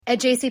At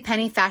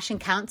JCPenney, fashion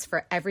counts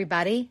for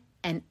everybody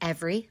and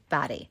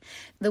everybody.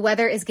 The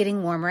weather is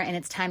getting warmer and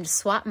it's time to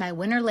swap my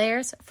winter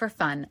layers for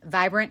fun,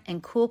 vibrant,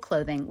 and cool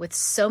clothing. With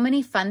so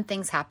many fun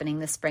things happening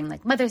this spring,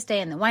 like Mother's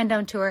Day and the Wind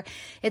Down Tour,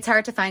 it's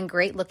hard to find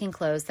great looking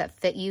clothes that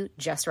fit you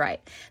just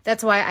right.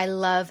 That's why I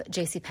love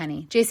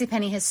JCPenney.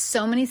 JCPenney has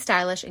so many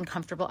stylish and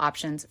comfortable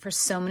options for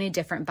so many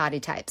different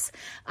body types.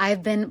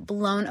 I've been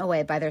blown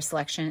away by their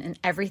selection, and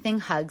everything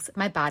hugs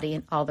my body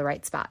in all the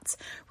right spots.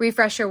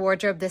 Refresh your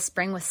wardrobe this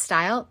spring with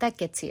style that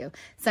gets you.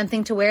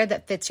 Something to wear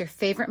that fits your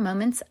favorite moments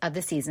of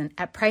the season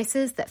at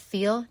prices that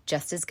feel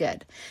just as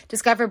good.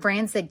 Discover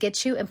brands that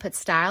get you and put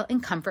style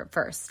and comfort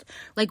first,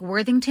 like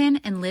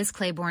Worthington and Liz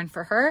Claiborne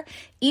for her,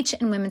 each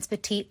in women's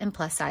petite and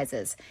plus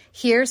sizes.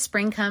 Here,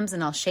 spring comes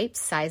in all shapes,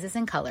 sizes,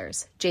 and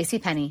colors.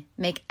 JCPenney,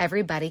 make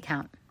everybody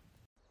count.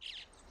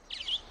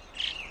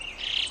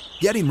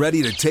 Getting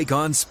ready to take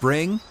on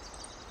spring?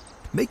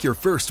 Make your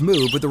first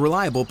move with the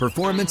reliable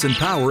performance and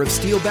power of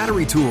Steel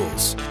battery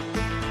tools.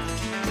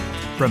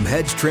 From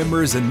hedge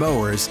trimmers and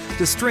mowers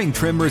to string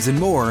trimmers and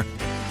more,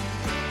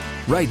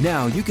 right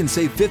now you can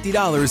save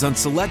 $50 on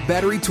select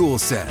battery tool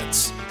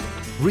sets.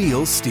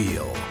 Real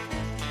Steel.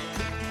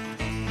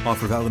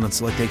 Offer valid on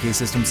select AK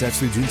system sets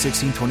through June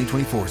 16,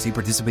 2024. See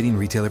participating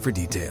retailer for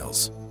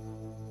details.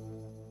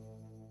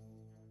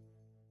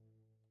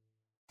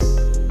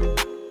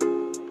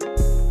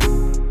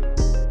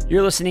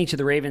 You're listening to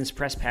the Ravens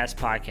Press Pass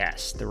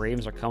Podcast. The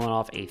Ravens are coming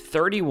off a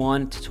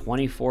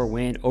 31-24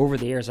 win over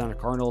the Arizona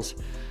Cardinals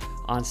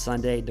on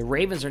Sunday. The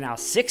Ravens are now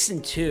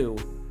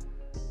 6-2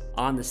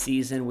 on the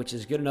season, which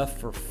is good enough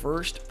for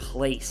first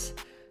place,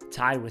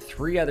 tied with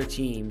three other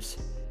teams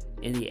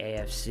in the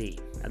AFC.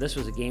 Now, this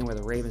was a game where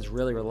the Ravens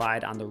really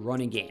relied on the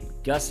running game.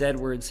 Gus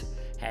Edwards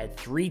had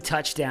 3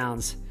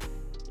 touchdowns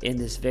in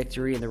this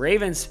victory, and the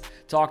Ravens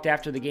talked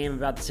after the game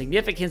about the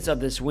significance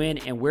of this win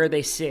and where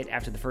they sit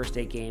after the first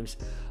 8 games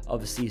of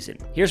the season.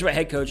 Here's what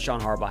head coach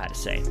John Harbaugh had to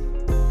say.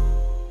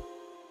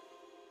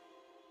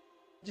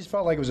 It just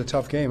felt like it was a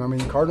tough game. I mean,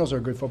 the Cardinals are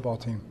a good football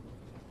team.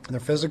 They're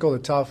physical, they're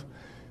tough.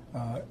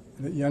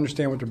 You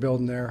understand what they're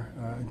building there.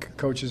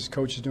 Coaches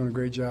doing a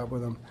great job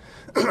with them.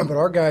 But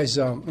our guys,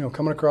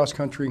 coming across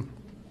country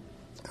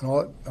and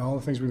all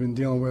the things we've been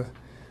dealing with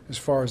as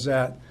far as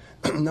that,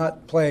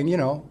 not playing,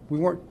 we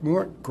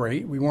weren't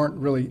great. We weren't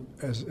really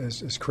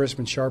as crisp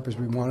and sharp as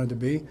we wanted to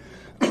be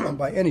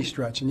by any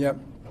stretch. And yet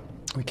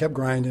we kept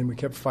grinding, we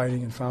kept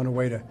fighting, and found a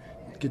way to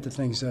get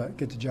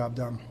the job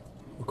done.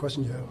 What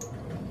question do you have?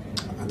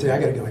 I tell you, I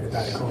got to get like a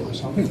Diet Coke or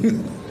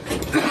something.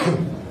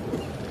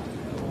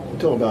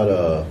 Talking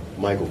about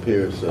Michael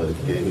Pierce, the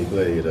game he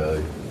played,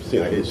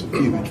 seemed like his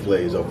huge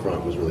plays up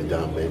front was really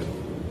dominating.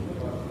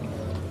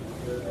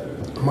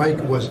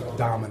 Mike was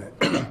dominant.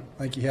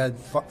 Like he had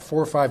 4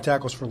 or 5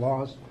 tackles for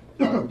loss.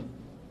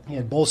 He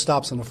had both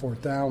stops on the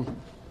 4th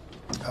down.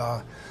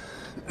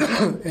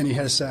 And he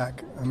had a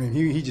sack. I mean,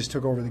 he just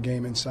took over the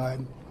game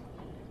inside.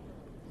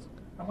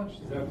 How much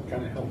does that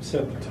kind of help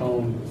set the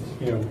tone?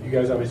 You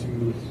guys obviously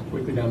moved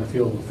quickly down the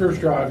field in the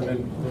first drive, and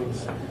then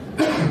things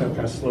kind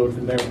of slowed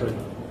from there. But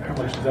how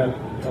much does that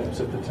help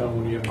set the tone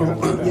when you have kind of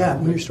like that? Yeah,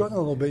 when you're struggling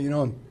a little bit,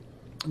 and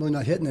really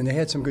not hitting, and they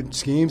had some good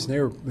schemes, and they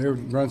were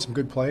running some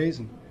good plays,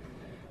 and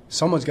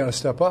someone's got to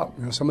step up.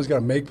 Someone's got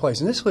to make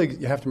plays. In this league,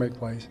 you have to make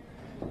plays.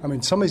 I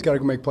mean, somebody's got to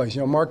go make plays.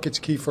 Mark gets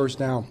key first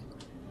down,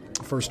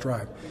 first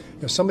drive.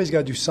 Somebody's got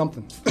to do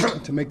something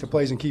to make the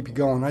plays and keep you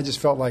going. I just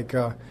felt like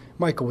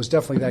Michael was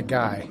definitely that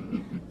guy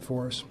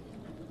for us.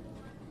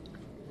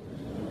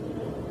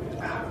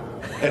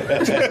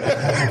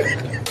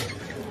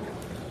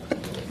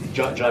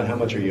 John, how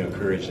much are you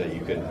encouraged that you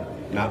can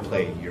not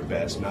play your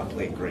best, not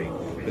play great,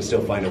 but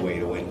still find a way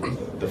to win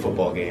the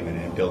football game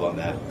and build on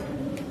that?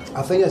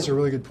 I think that's a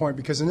really good point,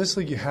 because in this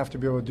league you have to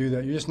be able to do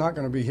that. You're just not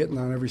going to be hitting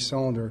on every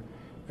cylinder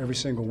every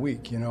single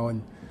week,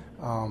 and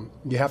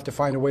you have to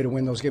find a way to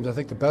win those games. I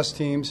think the best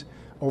teams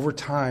over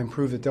time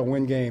prove that they'll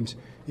win games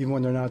even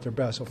when they're not at their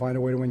best. They'll find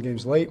a way to win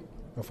games late.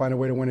 They'll find a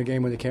way to win a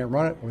game when they can't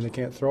run it, or when they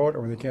can't throw it,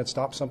 or when they can't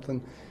stop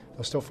something.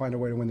 They'll still find a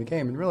way to win the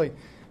game. And really,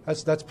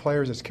 that's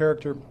players, it's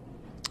character,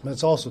 but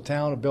it's also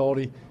talent,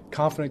 ability,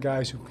 confident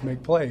guys who can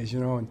make plays,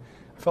 and I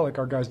felt like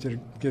our guys did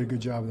a good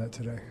job of that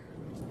today.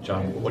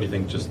 John, what do you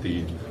think just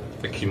the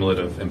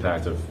cumulative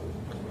impact of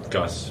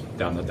Gus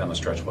down the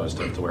stretch was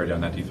to wear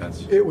down that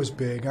defense? It was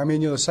big. I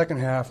mean, the second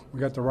half, we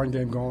got the run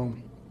game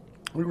going.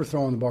 We were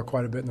throwing the ball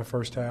quite a bit in the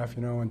first half,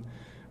 and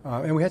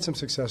we had some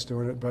success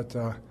doing it. But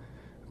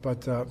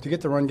to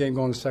get the run game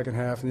going in the second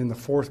half, and in the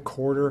fourth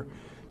quarter,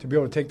 to be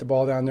able to take the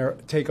ball down there,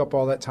 take up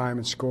all that time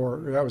and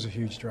score, that was a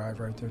huge drive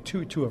right there.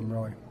 Two of them,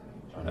 really.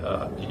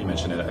 You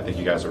mentioned it. I think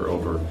you guys are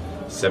over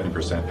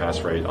 70%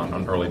 pass rate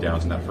on early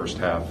downs in that first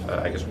half.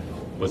 I guess,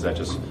 was that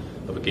just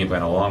the game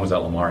plan all along? Was that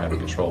Lamar having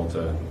control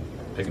to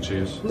pick and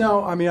choose?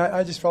 No, I mean,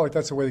 I just felt like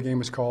that's the way the game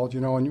was called,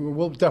 and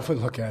we'll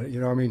definitely look at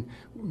it. I mean,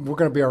 we're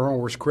going to be our own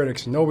worst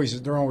critics, and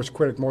nobody's their own worst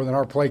critic more than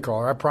our play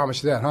caller. I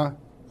promise you that,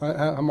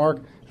 huh?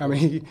 Mark? I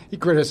mean, he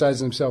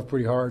criticizes himself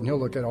pretty hard, and he'll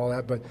look at all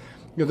that. But,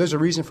 there's a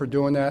reason for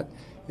doing that.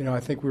 I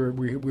think we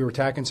were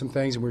attacking some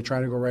things, and we were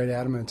trying to go right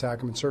at them and attack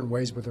them in certain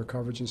ways with their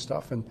coverage and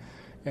stuff. And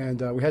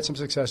we had some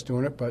success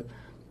doing it, but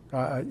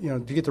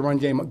to get the run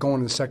game going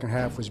in the second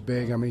half was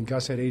big. I mean,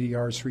 Gus had 80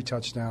 yards, 3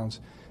 touchdowns.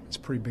 It's a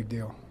pretty big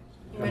deal.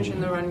 You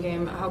mentioned the run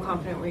game. How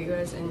confident were you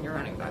guys in your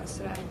running backs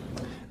today?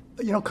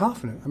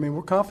 Confident. I mean,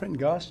 we're confident in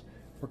Gus.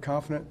 We're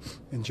confident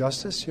in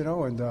Justice,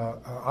 and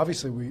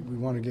obviously we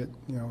want to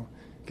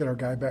get our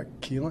guy back,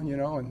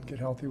 Keelan, and get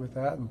healthy with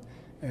that.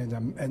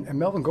 And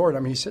Melvin Gordon, I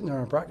mean, he's sitting there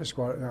on our practice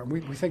squad.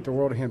 We think the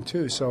world of him,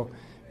 too. So,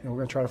 we're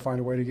going to try to find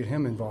a way to get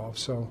him involved.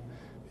 So,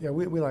 yeah,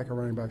 we like our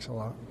running backs a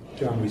lot.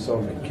 John, we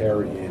saw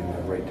McCary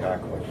in right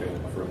tackle, I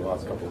think, for the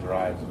last couple of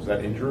drives. Was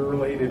that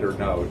injury-related or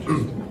no?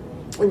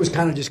 It was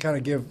kind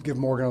of give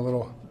Morgan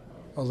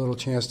a little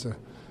chance to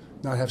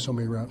not have so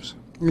many reps.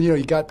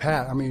 You got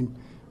Pat. I mean,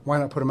 why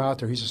not put him out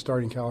there? He's a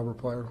starting caliber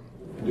player.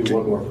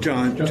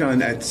 John,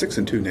 at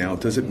 6-2 now,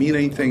 does it mean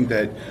anything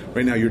that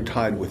right now you're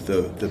tied with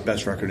the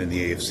best record in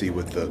the AFC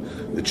with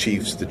the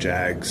Chiefs, the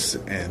Jags,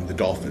 and the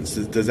Dolphins?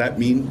 Does that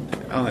mean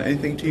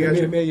anything to you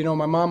guys?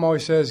 My mom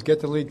always says, get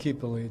the lead, keep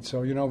the lead.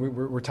 So,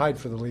 we're tied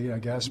for the lead, I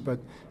guess. But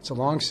it's a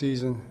long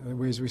season.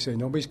 As we say,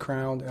 nobody's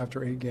crowned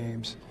after 8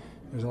 games.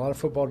 There's a lot of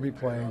football to be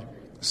played.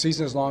 The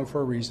season is long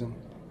for a reason,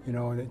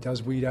 and it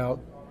does weed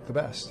out the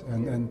best.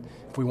 And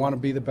if we want to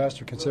be the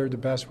best or considered the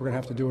best, we're going to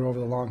have to do it over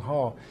the long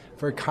haul.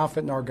 Very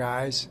confident in our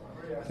guys.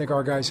 I think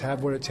our guys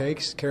have what it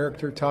takes: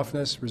 character,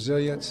 toughness,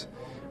 resilience.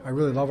 I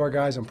really love our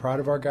guys. I'm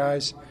proud of our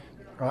guys.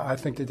 I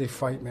think that they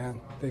fight,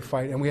 man. They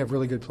fight. And we have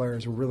really good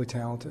players. We're really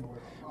talented.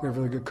 We have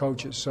really good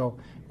coaches. So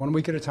 1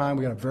 week at a time,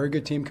 we got a very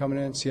good team coming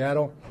in.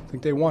 Seattle, I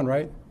think they won,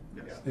 right?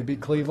 They beat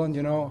Cleveland,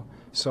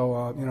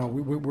 So,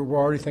 we're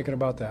already thinking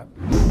about that.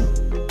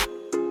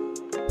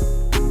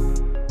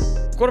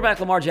 Quarterback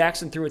Lamar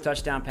Jackson threw a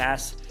touchdown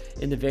pass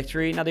in the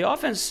victory. Now, the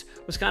offense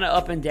was kind of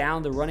up and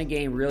down. The running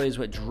game really is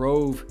what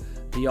drove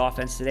the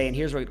offense today. And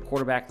here's what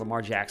quarterback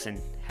Lamar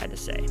Jackson had to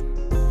say.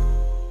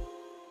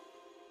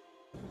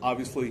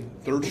 Obviously,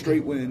 3rd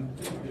straight win.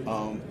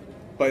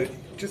 But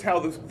just how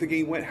the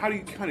game went, how do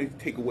you kind of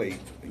take away?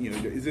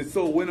 Is it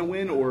still a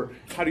win, or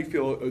how do you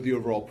feel the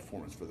overall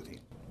performance for the team?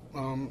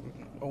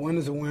 A win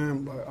is a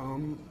win, but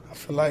I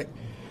feel like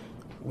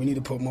we need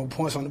to put more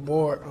points on the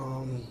board.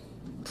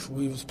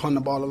 We was punting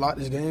the ball a lot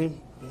this game.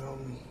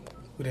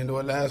 We didn't do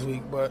it last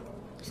week, but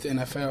it's the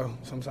NFL.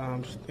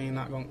 Sometimes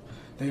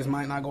things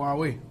might not go our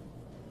way.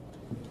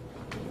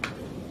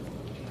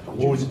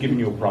 What was giving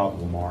you a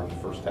problem, Lamar, in the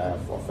first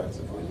half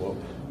offensively?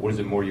 Was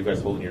it more you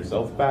guys holding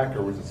yourself back,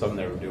 or was it something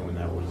they were doing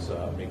that was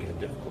making it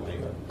difficult?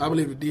 I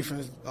believe the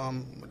defense,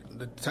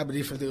 the type of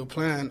defense they were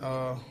playing,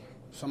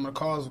 some of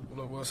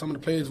the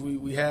plays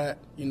we had,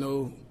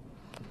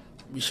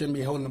 we shouldn't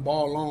be holding the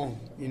ball long.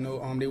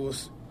 They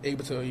was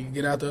able to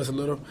get out to us a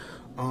little,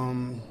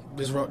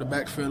 disrupt the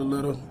backfield a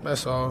little.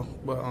 That's all.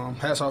 But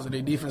hats off to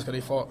their defense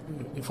because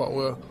they fought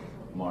well.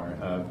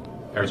 Lamar,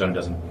 Arizona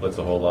doesn't blitz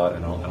a whole lot,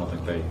 and I don't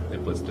think they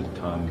blitzed a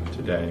ton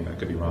today. I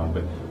could be wrong,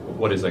 but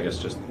what is, I guess,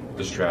 just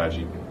the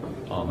strategy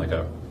on like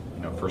a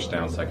first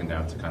down, second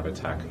down to kind of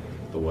attack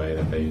the way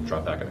that they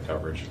drop back into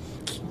coverage?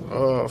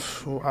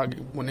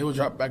 When they would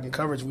drop back in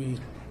coverage, we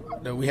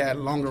had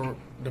longer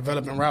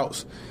development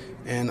routes,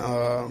 and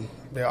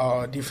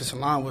their defensive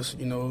line was,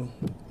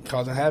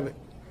 causing havoc.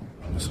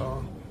 That's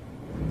all.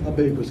 How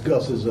big was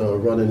Gus's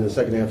run in the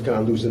second half,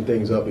 kind of loosen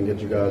things up and get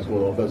you guys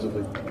going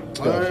offensively?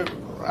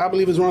 I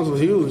believe his runs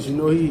was huge.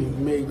 He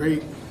made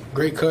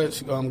great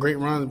cuts, great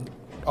runs.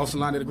 Offensive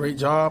line did a great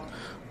job.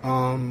 We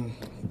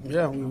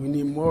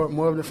need more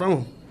of it from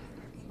him.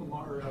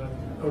 Lamar,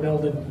 Odell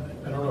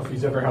I don't know if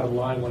he's ever had a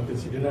line like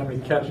this. He didn't have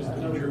any catches, but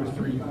he drew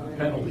 3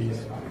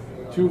 penalties,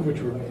 2 of which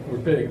were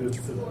big.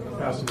 The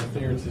pass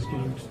interferences.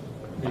 Can you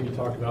maybe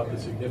talk about the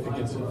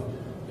significance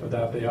of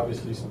that? They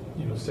obviously,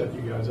 set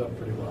you guys up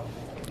pretty well.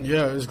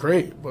 Yeah, it's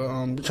great, but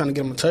we're trying to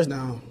get him a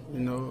touchdown.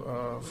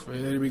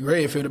 It'd be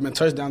great if it would have been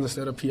touchdowns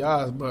instead of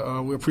PIs,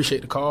 but we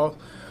appreciate the call.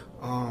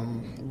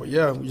 But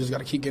yeah, we just got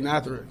to keep getting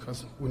after it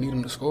because we need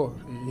him to score.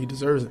 He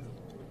deserves it.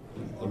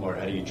 Lamar,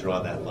 how do you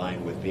draw that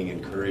line with being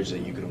encouraged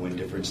that you can win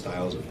different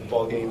styles of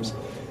football games,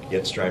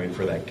 yet striving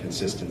for that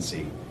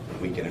consistency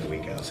week in and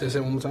week out? Say it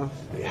one more time.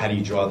 How do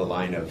you draw the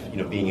line of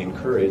being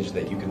encouraged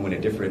that you can win a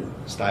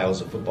different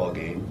styles of football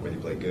game, whether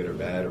you play good or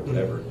bad or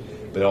whatever,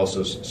 but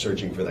also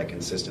searching for that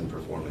consistent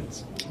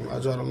performance? I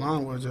draw the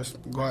line was just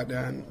go out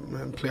there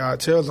and play our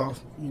tails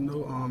off,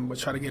 but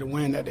try to get a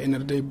win at the end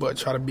of the day, but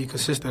try to be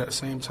consistent at the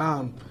same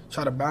time.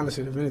 Try to balance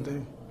it, if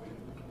anything.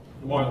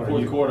 Lamar, in the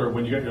fourth quarter,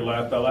 when you got your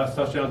last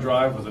touchdown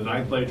drive, was a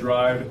 9-play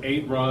drive,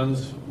 8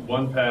 runs,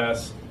 1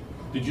 pass.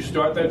 Did you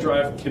start that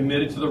drive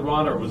committed to the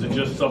run, or was it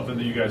just something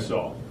that you guys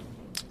saw?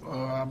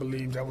 I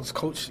believe that was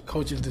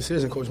coach's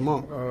decision, Coach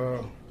Monk.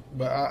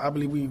 But I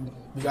believe we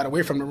got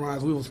away from the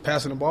runs. We was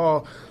passing the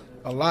ball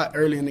a lot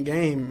early in the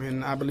game,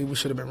 and I believe we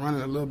should have been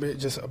running a little bit,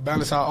 just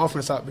balance our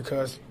offense out,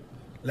 because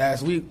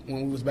last week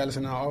when we was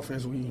balancing our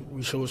offense,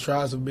 we showed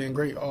strides of being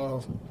great,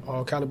 all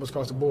calibers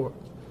across the board.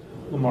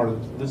 Lamar,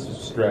 this is a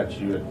stretch.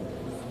 You had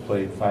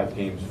played 5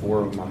 games,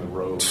 4 of them on the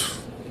road.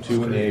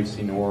 2 in the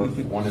AFC North,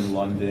 1 in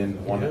London,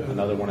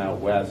 another one out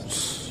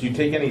west. Do you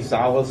take any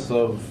solace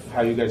of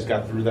how you guys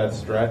got through that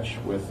stretch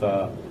with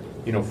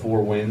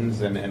 4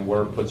 wins and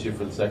where it puts you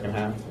for the second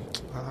half?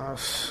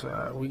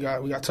 We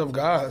got tough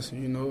guys,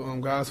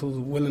 guys who's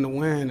willing to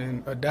win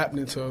and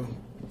adapting to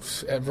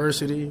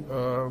adversity,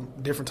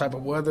 different type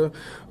of weather,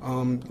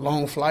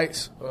 long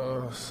flights.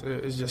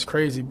 It's just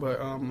crazy,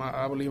 but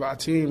I believe our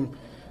team,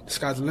 the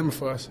sky's the limit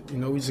for us.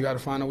 We just got to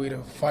find a way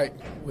to fight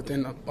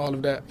within all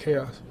of that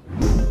chaos.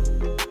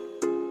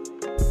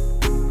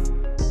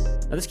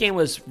 Now, this game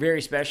was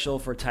very special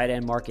for tight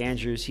end Mark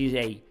Andrews. He's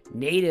a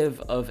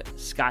native of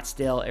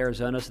Scottsdale,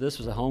 Arizona, so this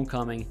was a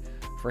homecoming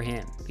for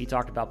him. He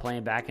talked about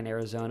playing back in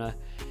Arizona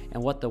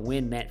and what the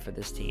win meant for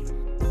this team.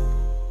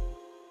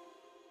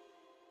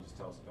 Just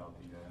tell us about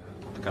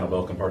the kind of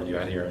welcome party you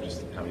had here, and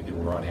just how many people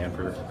were on hand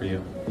for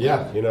you.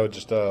 Yeah,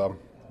 just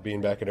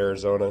being back in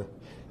Arizona,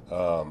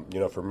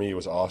 for me it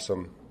was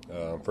awesome.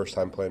 First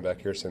time playing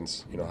back here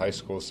since high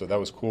school, so that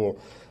was cool.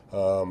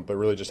 But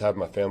really just having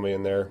my family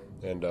in there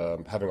and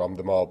having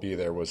them all be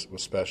there was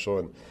special,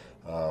 and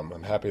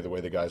I'm happy the way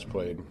the guys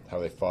played, how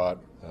they fought.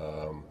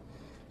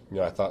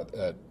 I thought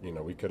that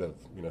we could have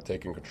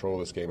taken control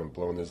of this game and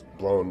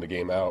blown the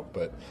game out,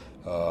 but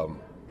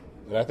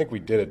and I think we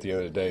did at the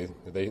end of the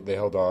day. They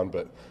held on,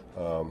 but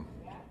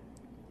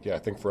I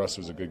think for us it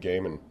was a good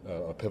game and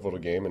a pivotal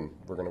game, and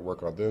we're going to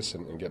work on this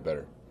and get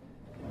better.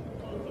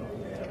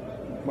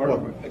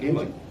 Mark, a game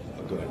like,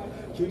 go ahead.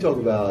 Can you talk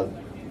about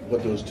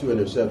what those 2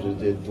 interceptions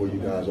did for you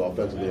guys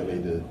offensively? I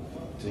mean,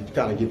 to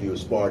kind of give you a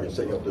spark and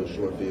set you up those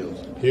short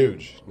fields.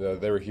 Huge.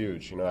 They were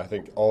huge. I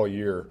think all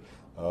year,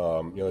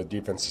 the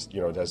defense,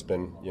 has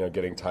been,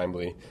 getting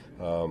timely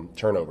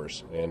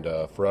turnovers, and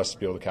for us to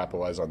be able to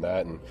capitalize on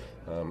that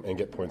and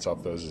get points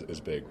off those is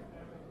big.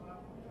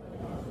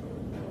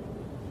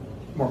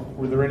 Mark,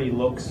 were there any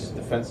looks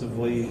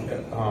defensively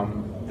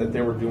that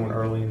they were doing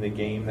early in the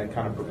game that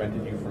kind of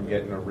prevented you from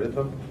getting a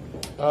rhythm?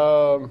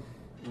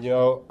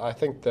 I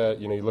think that,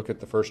 you look at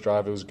the first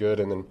drive, it was good,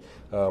 and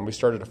then we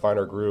started to find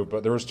our groove,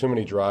 but there was too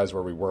many drives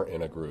where we weren't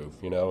in a groove,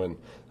 and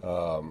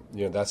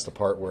that's the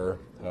part where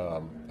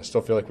I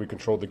still feel like we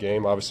controlled the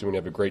game. Obviously, when you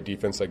have a great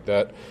defense like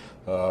that,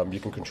 you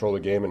can control the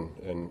game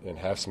and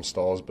have some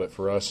stalls, but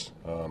for us,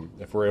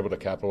 if we're able to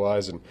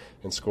capitalize and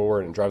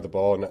score and drive the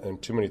ball,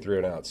 and too many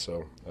 3-and-outs,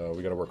 so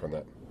we got to work on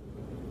that.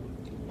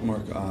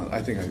 Mark,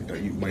 I think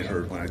you might have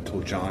heard when I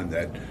told John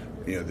that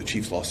the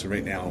Chiefs lost, so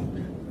right now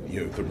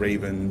the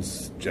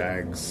Ravens,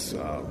 Jags,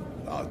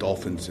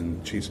 Dolphins,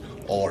 and Chiefs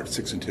all are at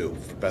 6-2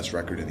 for best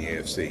record in the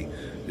AFC.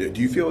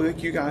 Do you feel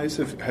like you guys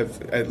have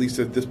at least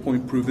at this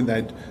point proven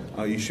that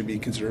you should be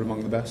considered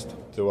among the best?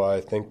 Do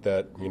I think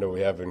that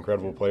we have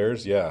incredible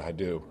players? Yeah, I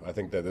do. I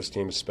think that this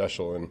team is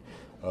special, and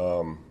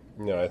I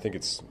think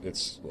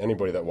it's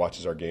anybody that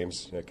watches our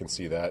games can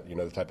see that.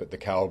 The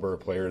caliber of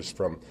players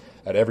from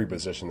at every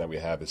position that we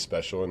have is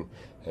special,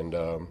 and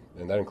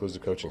that includes the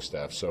coaching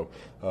staff. So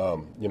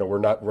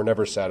we're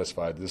never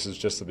satisfied. This is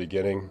just the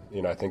beginning.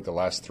 I think the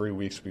last 3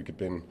 weeks we've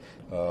been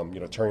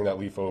turning that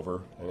leaf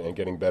over and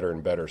getting better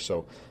and better.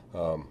 So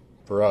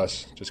for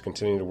us, just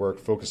continuing to work,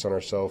 focus on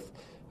ourselves.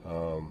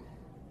 Tone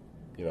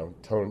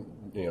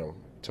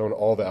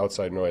all the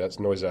outside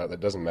noise out.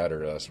 That doesn't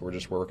matter to us. We're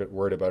just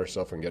worried about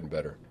ourselves and getting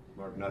better.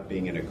 Mark, not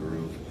being in a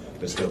groove,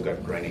 but still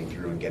grinding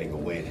through and getting a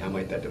win, how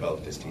might that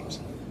develop this team's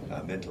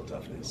mental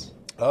toughness?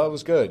 It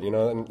was good,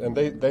 and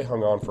they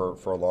hung on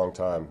for a long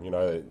time.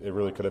 It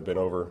really could have been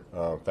over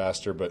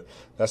faster, but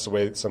that's the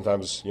way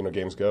sometimes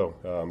games go.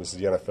 This is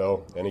the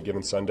NFL, any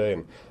given Sunday,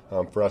 and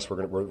for us,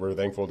 we're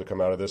thankful to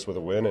come out of this with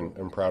a win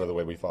and proud of the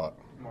way we fought.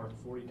 Mark,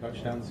 40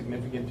 touchdowns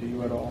significant to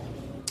you at all?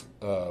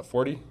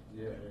 40?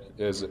 Yeah.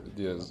 Is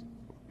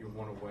You're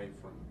one away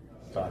from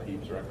Todd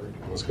Heap's record.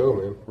 Let's go,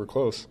 man. We're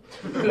close.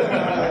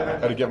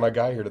 Had to get my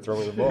guy here to throw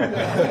me the ball.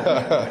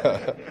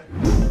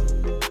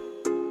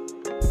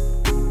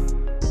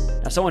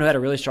 Now, someone who had a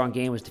really strong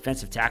game was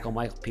defensive tackle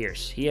Michael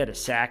Pierce. He had a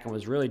sack and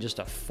was really just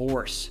a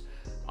force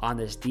on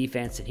this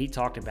defense, and he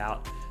talked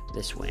about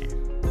this win.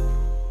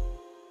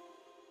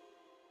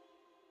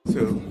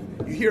 So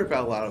you hear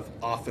about a lot of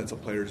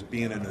offensive players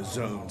being in a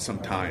zone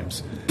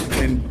sometimes.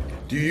 And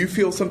do you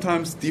feel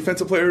sometimes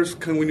defensive players,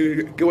 when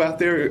you go out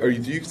there, or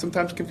do you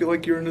sometimes can feel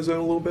like you're in the zone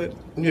a little bit?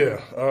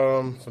 Yeah.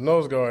 For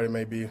nose guard,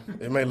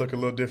 it may look a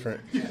little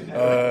different.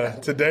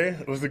 Today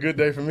was a good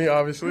day for me,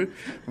 obviously.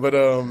 But,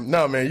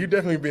 no, man, you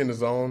definitely be in the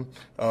zone.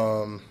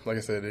 Like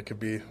I said, it could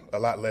be a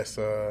lot less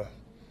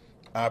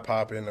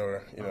eye-popping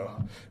or,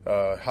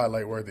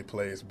 highlight-worthy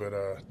plays. But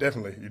you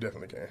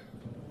definitely can.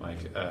 Mike,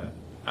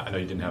 I know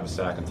you didn't have a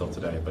sack until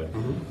today, but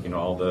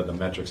all the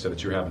metrics said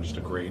that you're having just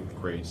a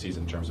great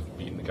season in terms of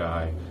beating the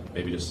guy,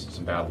 maybe just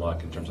some bad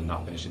luck in terms of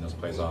not finishing those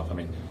plays off. I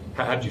mean,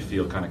 how did you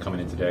feel kind of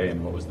coming in today,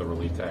 and what was the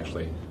relief to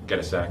actually get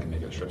a sack and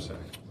make it a strip sack?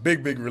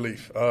 Big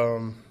relief.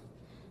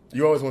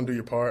 You always want to do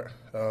your part.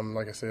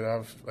 Like I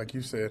said, like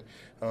you said,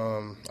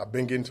 I've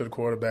been getting to the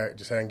quarterback,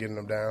 just hadn't getting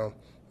them down.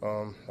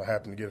 I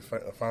happened to get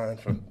a fine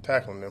for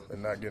tackling them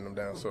and not getting them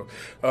down. So,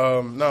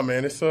 no,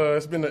 man, it's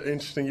been an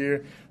interesting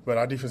year, but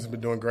our defense has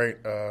been doing great.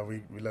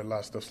 We let a lot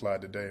of stuff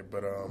slide today,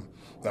 but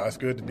no, it's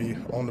good to be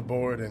on the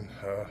board and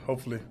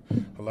hopefully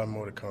a lot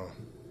more to come.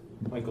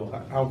 Michael,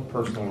 how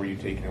personal were you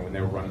taking it when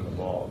they were running the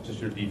ball, just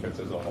your defense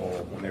as a whole,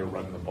 when they were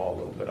running the ball a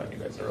little bit on you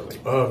guys early?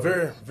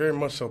 Very, very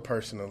much so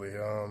personally.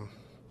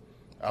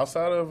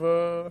 Outside of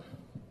the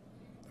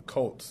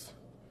Colts,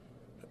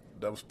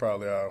 that was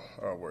probably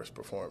our worst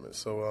performance.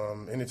 So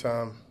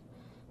anytime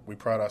we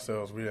pride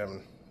ourselves, we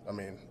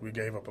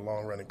gave up a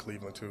long run in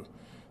Cleveland too.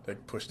 They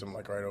pushed them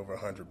like right over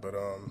 100. But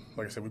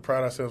like I said, we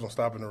pride ourselves on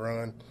stopping the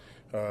run.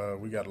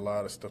 We got a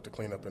lot of stuff to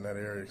clean up in that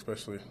area,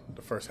 especially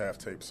the first half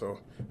tape. So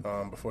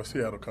before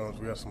Seattle comes,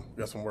 we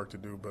got some work to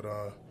do. But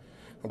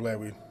I'm glad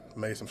we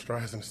made some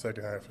strides in the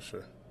second half for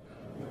sure.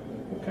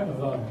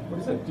 What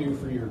does that do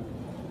for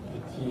the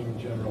team in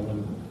general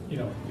when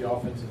the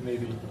offense is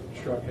maybe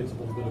hits a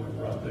little bit of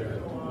a rut there,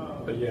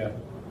 but your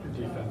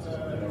defense is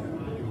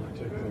in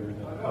particular,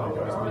 and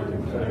guys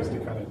making plays to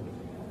kind of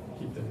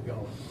keep them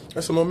going.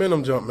 That's a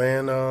momentum jump,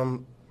 man.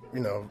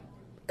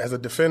 As a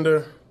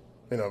defender,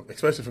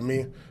 especially for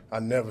me, I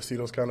never see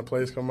those kind of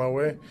plays come my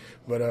way.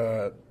 But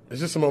it's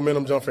just a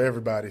momentum jump for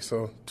everybody.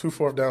 So 2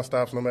 fourth down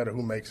stops, no matter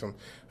who makes them.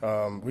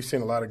 We've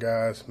seen a lot of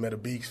guys. Meta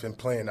Beek's been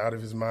playing out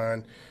of his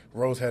mind.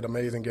 Rose had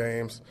amazing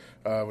games.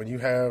 When you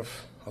have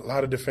a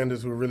lot of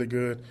defenders who are really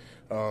good,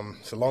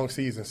 it's a long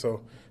season.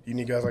 So you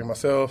need guys like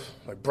myself.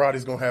 Like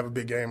Brody's going to have a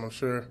big game, I'm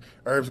sure.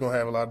 Herb's going to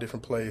have a lot of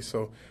different plays.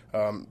 So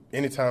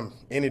anytime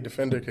any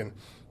defender can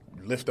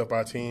lift up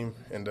our team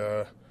and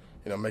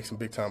make some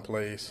big-time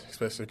plays,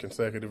 especially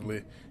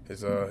consecutively,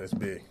 is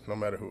big, no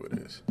matter who it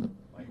is.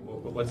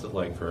 What's it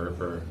like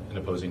for an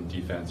opposing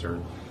defense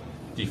or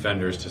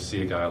defenders to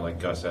see a guy like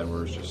Gus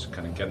Edwards just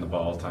kind of getting the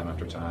ball time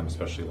after time,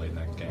 especially late in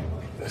that game?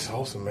 That's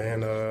awesome,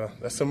 man.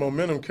 That's a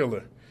momentum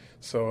killer.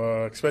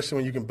 So especially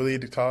when you can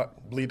bleed the clock,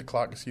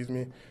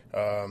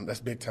 that's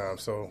big time.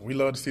 So we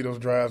love to see those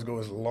drives go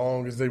as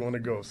long as they want to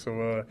go.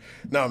 So,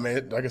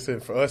 man, like I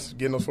said, for us,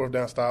 getting those fourth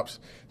down stops,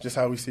 just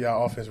how we see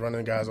our offense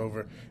running guys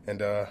over and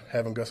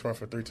having Gus run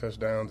for 3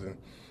 touchdowns and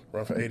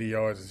run for 80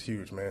 yards is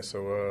huge, man.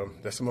 So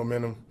that's a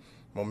momentum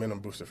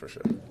booster for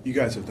sure. You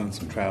guys have done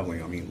some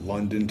traveling. I mean,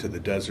 London to the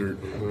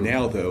desert. Mm-hmm.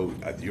 Now, though,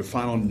 your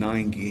final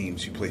 9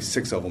 games, you play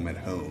 6 of them at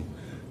home.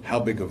 How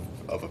big of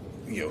a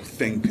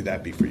thing could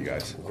that be for you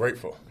guys?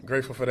 Grateful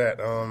for that.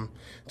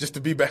 Just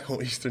to be back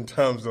on Eastern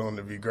time zone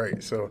would be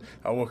great. So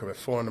I woke up at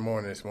 4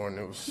 a.m. this morning.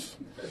 It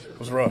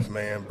was rough,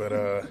 man. But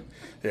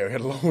we had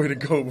a long way to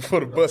go before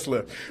the bus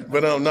left.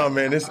 But no,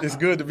 man, it's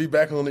good to be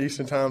back on the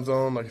Eastern time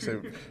zone. Like I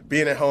said,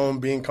 being at home,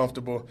 being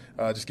comfortable,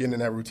 just getting in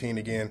that routine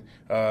again.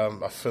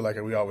 I feel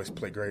like we always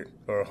play great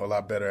or a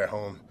lot better at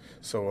home.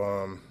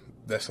 So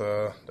that's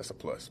a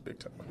plus, big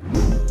time.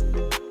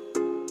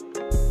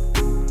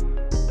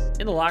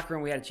 In the locker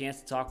room, we had a chance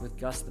to talk with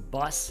Gus the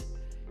Bus,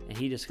 and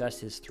he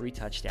discussed his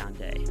 3-touchdown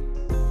day.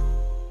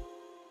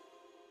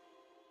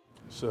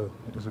 So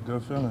it's a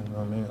good feeling.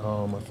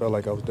 I felt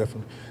like the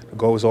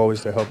goal was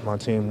always to help my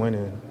team win,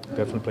 and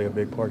definitely play a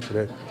big part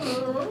today.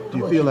 Do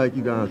you feel like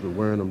you guys were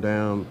wearing them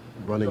down,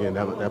 running in?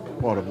 That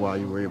part of why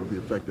you were able to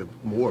be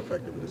more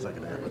effective in the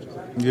second half?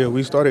 Yeah,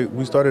 we started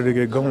to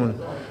get going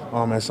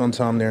at some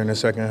time there in the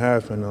second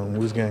half, and we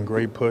was getting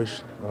great push.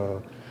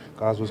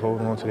 Guys was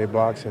holding on to their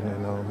blocks,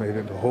 and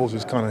the holes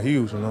was kind of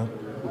huge, How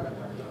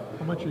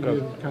much are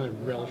you kind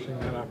of relishing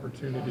that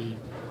opportunity,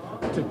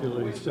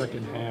 particularly the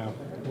second half,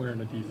 wearing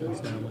the defense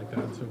down like that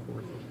and so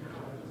forth,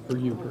 for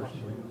you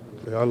personally?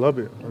 Yeah, I love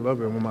it.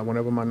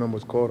 Whenever my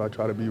number's called, I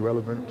try to be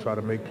relevant, try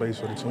to make plays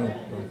for the team.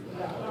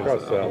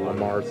 Because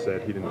Lamar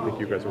said he didn't think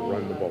you guys were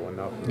running the ball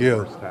enough in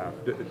the first half.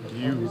 Do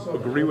you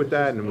agree with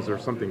that? And was there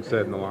something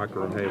said in the locker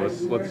room, hey,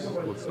 let's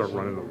start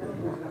running the ball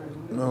more?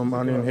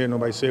 I didn't hear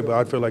nobody say it, but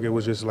I feel like it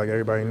was just like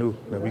everybody knew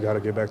that we got to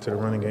get back to the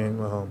running game.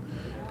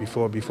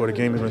 Before the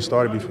game even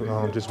started,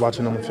 just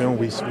watching on the film,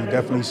 we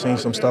definitely seen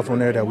some stuff on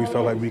there that we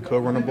felt like we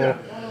could run the ball.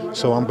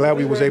 So I'm glad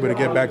we was able to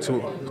get back to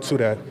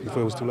that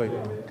before it was too late.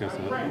 There's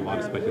a lot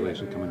of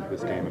speculation coming into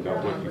this game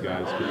about what you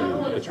guys could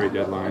do at the trade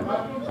deadline.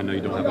 I know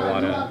you don't have a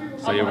lot to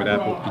say over that,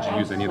 but did you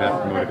use any of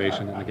that for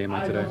motivation in a game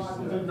like today?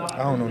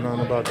 I don't know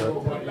nothing about that.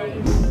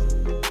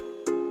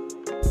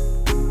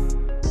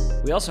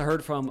 We also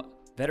heard from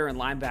veteran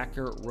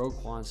linebacker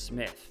Roquan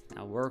Smith.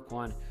 Now,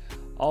 Roquan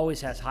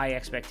always has high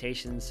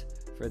expectations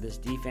for this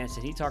defense,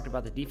 and he talked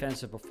about the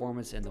defensive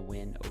performance and the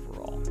win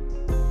overall.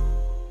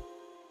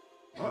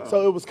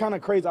 So it was kind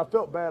of crazy. I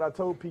felt bad. I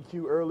told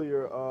PQ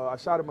earlier, I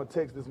shot him a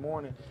text this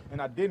morning,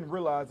 and I didn't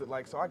realize it.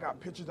 So I got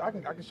pictures. I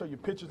can show you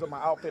pictures of my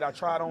outfit I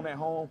tried on at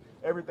home,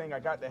 everything. I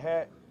got the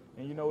hat,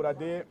 and you know what I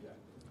did?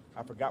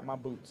 I forgot my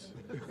boots.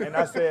 And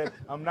I said,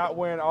 I'm not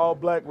wearing all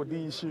black with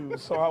these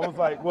shoes. So I was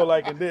like, well,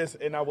 like in this,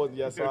 and I was,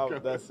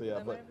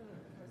 but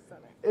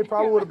It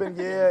probably would have been,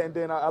 yeah, and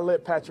then I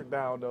let Patrick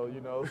down, though,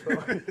 you know.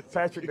 So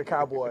Patrick the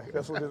Cowboy,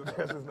 that's his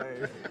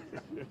name.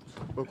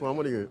 Well, Quan,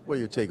 what are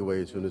your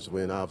takeaways from this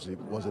win? Obviously, it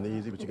wasn't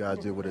easy, but you guys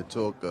did what it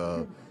took.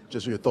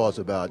 Just your thoughts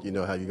about,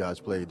 how you guys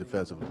played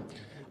defensively.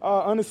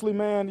 Honestly,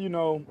 man,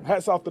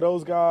 hats off to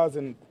those guys.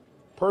 And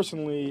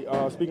personally,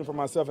 speaking for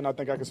myself, and I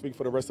think I can speak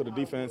for the rest of the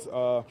defense,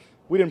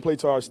 we didn't play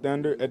to our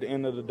standard at the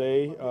end of the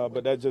day,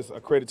 but that's just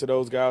a credit to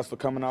those guys for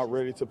coming out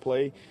ready to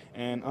play.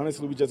 And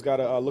honestly, we just got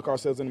to look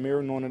ourselves in the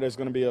mirror knowing that there's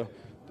going to be a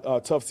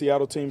tough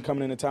Seattle team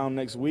coming into town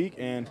next week,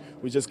 and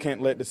we just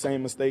can't let the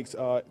same mistakes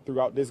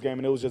throughout this game.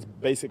 And it was just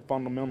basic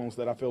fundamentals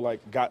that I feel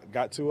like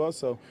got to us.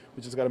 So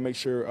we just got to make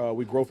sure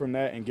we grow from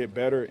that and get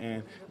better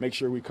and make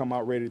sure we come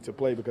out ready to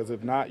play, because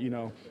if not,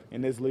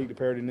 in this league, the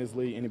parity in this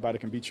league, anybody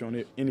can beat you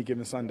on any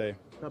given Sunday.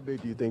 How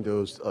big do you think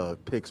those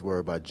picks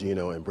were by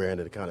Geno and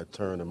Brandon to kind of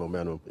turn the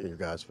momentum in your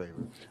guys' favor?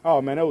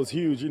 Oh, man, that was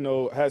huge.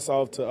 Hats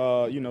off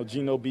to,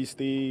 Geno, B.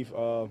 Steve,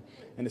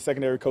 and the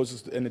secondary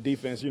coaches and the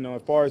defense.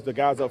 As far as the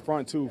guys up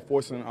front, too,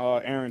 forcing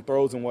Aaron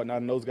throws and whatnot,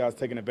 and those guys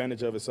taking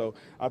advantage of it. So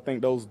I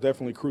think those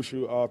definitely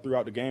crucial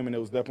throughout the game, and it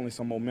was definitely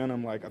some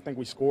momentum. Like, I think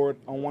we scored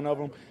on one of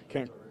them.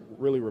 Can't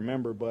really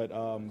remember, but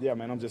yeah,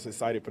 man, I'm just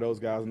excited for those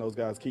guys, and those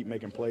guys keep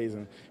making plays.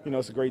 And,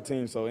 it's a great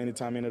team, so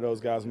anytime any of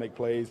those guys make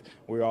plays,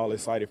 we're all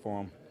excited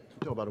for them.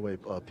 By the way,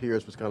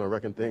 Pierce was kind of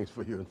wrecking things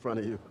for you in front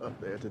of you up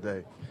there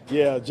today.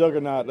 Yeah,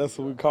 juggernaut, that's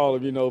what we call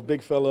him,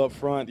 big fella up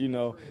front,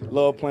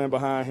 love playing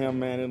behind him,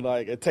 man, and,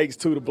 it takes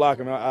two to block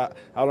him. I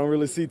don't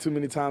really see too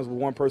many times where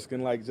one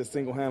person can, just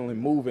single-handedly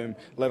move him,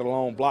 let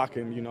alone block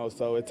him,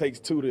 so it takes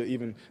two to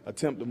even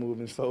attempt to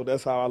move him. So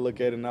that's how I look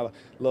at it, and I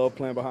love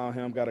playing behind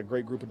him. Got a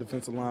great group of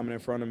defensive linemen in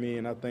front of me,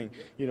 and I think,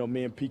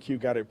 me and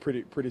PQ got it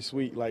pretty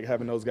sweet,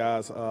 having those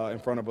guys in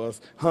front of us,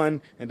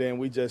 and then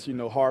we just,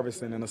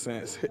 harvesting in a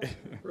sense.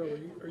 Are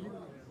you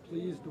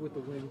pleased with the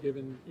win,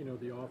 given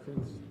the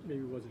offense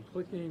maybe wasn't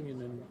clicking, and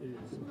then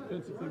some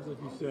defensive things like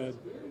you said,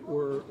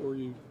 or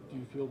do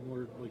you feel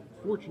more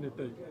fortunate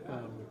that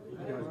you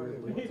guys were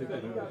able to take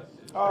that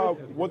out?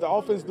 What the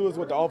offense do is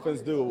what the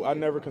offense do. I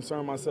never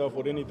concern myself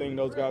with anything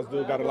those guys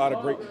do. Got a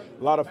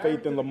lot of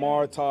faith in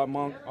Lamar, Todd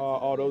Monk,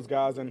 all those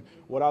guys, and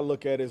what I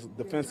look at is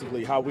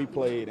defensively how we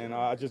played, and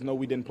I just know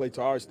we didn't play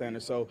to our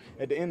standards. So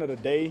at the end of the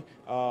day,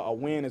 a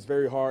win is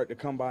very hard to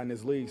come by in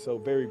this league. So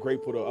very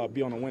grateful to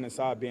be on the winning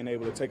side, being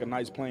able to take a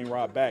nice plane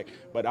ride back.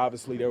 But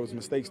obviously there was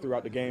mistakes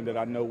throughout the game that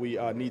I know we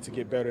need to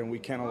get better, and we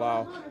can't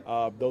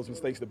allow those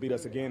mistakes to beat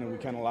us again, and we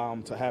can't allow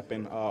them to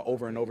happen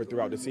over and over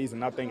throughout the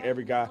season. I think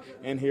every guy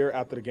in here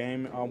after the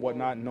game,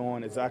 whatnot,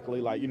 knowing exactly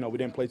we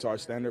didn't play to our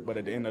standard, but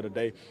at the end of the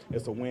day,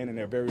 it's a win, and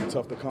they're very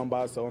tough to come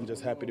by. So I'm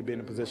just happy to be in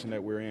the position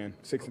that we're in,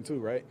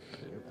 6-2, right?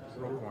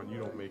 Roquan, you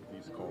don't make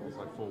these calls.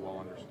 I full well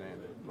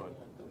understand it, but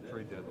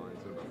trade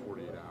deadline's in about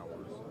 48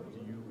 hours. Do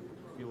you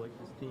feel like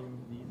this team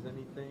needs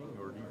anything,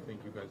 or do you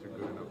think you guys are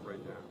good enough right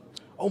now?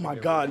 Oh my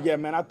God, yeah,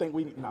 man. I think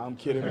I'm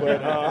kidding,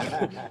 but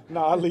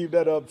I leave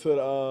that up to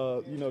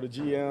the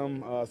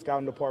GM,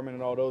 scouting department,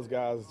 and all those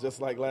guys.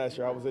 Just like last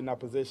year, I was in that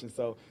position,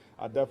 so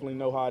I definitely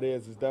know how it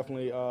is. It's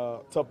definitely a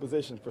tough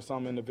position for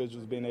some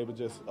individuals, being able to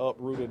just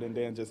uproot it and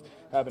then just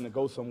having to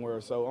go somewhere.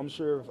 So I'm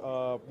sure if,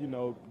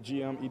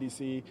 GM,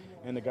 EDC,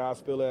 and the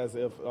guys feel as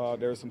if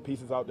there's some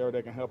pieces out there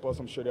that can help us,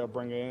 I'm sure they'll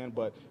bring it in.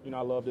 But,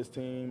 I love this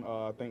team.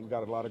 I think we've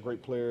got a lot of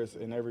great players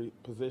in every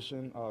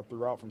position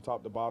throughout from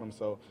top to bottom.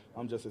 So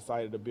I'm just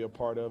excited to be a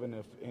part of it. And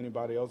if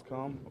anybody else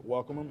come,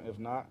 welcome them. If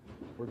not,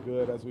 we're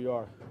good as we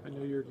are. I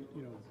know you're,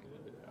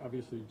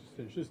 obviously you just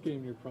finished this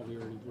game. You're probably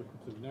already looking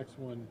to the next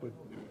one. But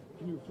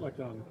can you reflect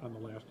on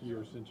the last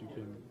year since you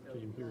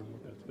came here and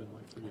what that's been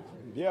like for you?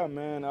 Yeah,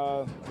 man.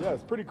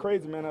 It's pretty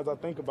crazy, man, as I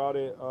think about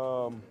it.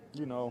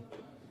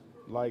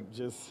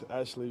 Just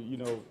actually,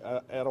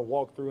 at a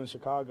walkthrough in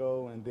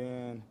Chicago, and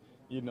then,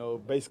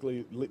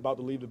 basically about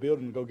to leave the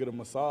building to go get a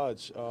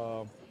massage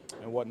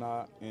and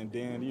whatnot. And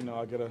then,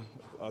 I get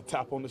a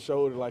tap on the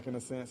shoulder, in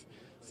a sense,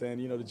 saying,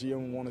 the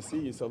GM want to see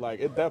you. So,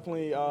 it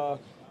definitely,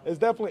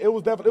 it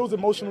was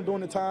emotional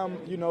during the time,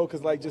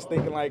 because, just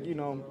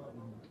thinking,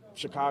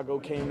 Chicago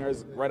came there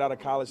right out of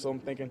college, so I'm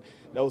thinking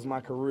that was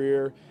my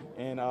career,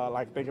 and,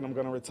 thinking I'm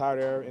going to retire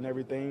there and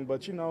everything.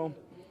 But,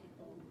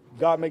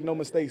 God make no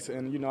mistakes,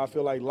 and I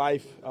feel like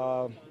life,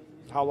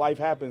 how life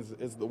happens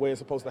is the way it's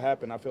supposed to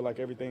happen. I feel like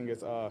everything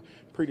is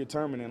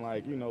predetermined,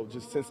 and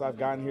just since I've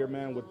gotten here,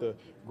 man, with the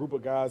group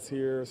of guys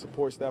here,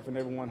 support staff and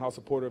everyone, how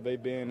supportive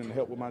they've been and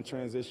help with my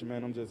transition,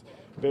 man, I'm just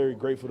very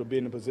grateful to be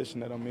in the position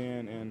that I'm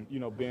in,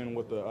 and being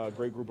with a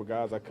great group of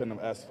guys. I couldn't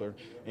have asked for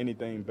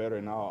anything better,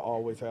 and I'll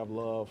always have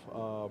love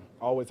for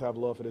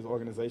this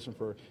organization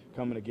for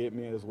coming to get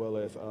me, as well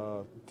as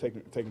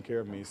taking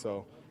care of me.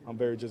 So I'm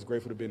very just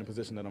grateful to be in the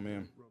position that I'm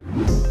in.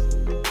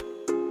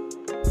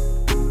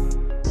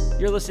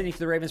 You're listening to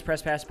the Ravens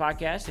Press Pass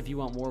podcast. If you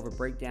want more of a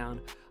breakdown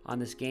on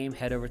this game,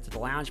 head over to the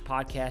Lounge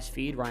podcast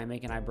feed. Ryan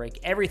Mink and I break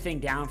everything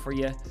down for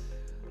you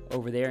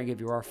over there and give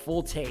you our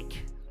full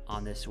take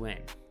on this win.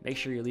 Make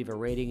sure you leave a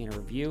rating and a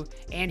review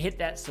and hit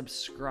that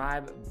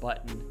subscribe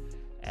button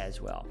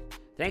as well.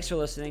 Thanks for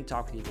listening.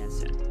 Talk with you again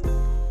soon.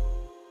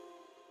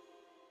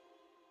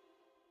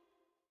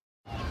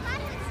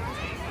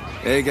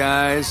 Hey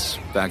guys,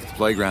 back at the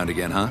playground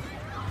again, huh?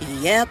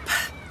 Yep.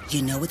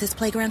 You know what this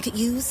playground could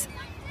use?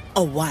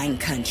 A wine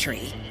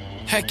country.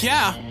 Heck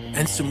yeah,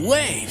 and some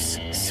waves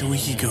so we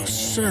could go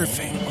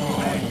surfing.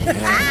 Oh,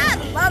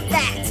 yeah. Love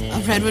that. A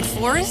redwood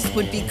forest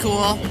would be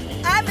cool.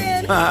 I'm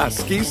in.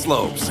 Ski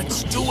slopes.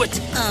 Let's do it.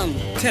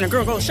 Can a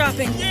girl go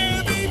shopping?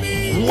 Yeah,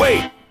 baby.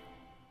 Wait!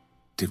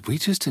 Did we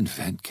just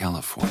invent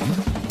California?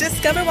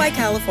 Discover why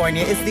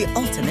California is the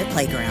ultimate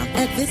playground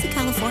at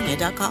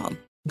visitcalifornia.com.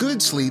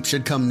 Good sleep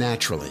should come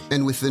naturally,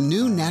 and with the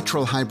new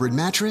Natural Hybrid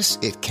mattress,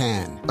 it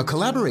can. A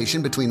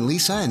collaboration between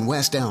Lisa and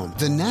West Elm,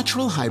 the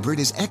Natural Hybrid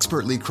is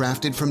expertly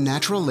crafted from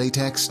natural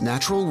latex,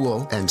 natural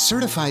wool, and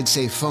certified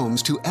safe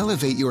foams to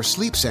elevate your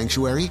sleep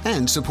sanctuary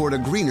and support a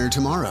greener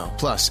tomorrow.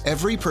 Plus,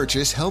 every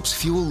purchase helps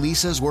fuel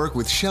Lisa's work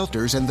with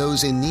shelters and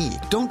those in need.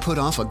 Don't put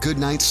off a good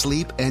night's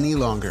sleep any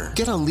longer.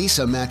 Get a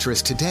Lisa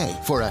mattress today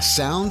for a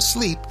sound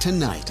sleep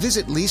tonight.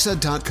 Visit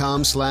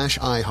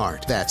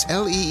lisa.com/iHeart. That's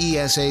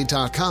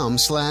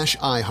LEESA.com/iHeart.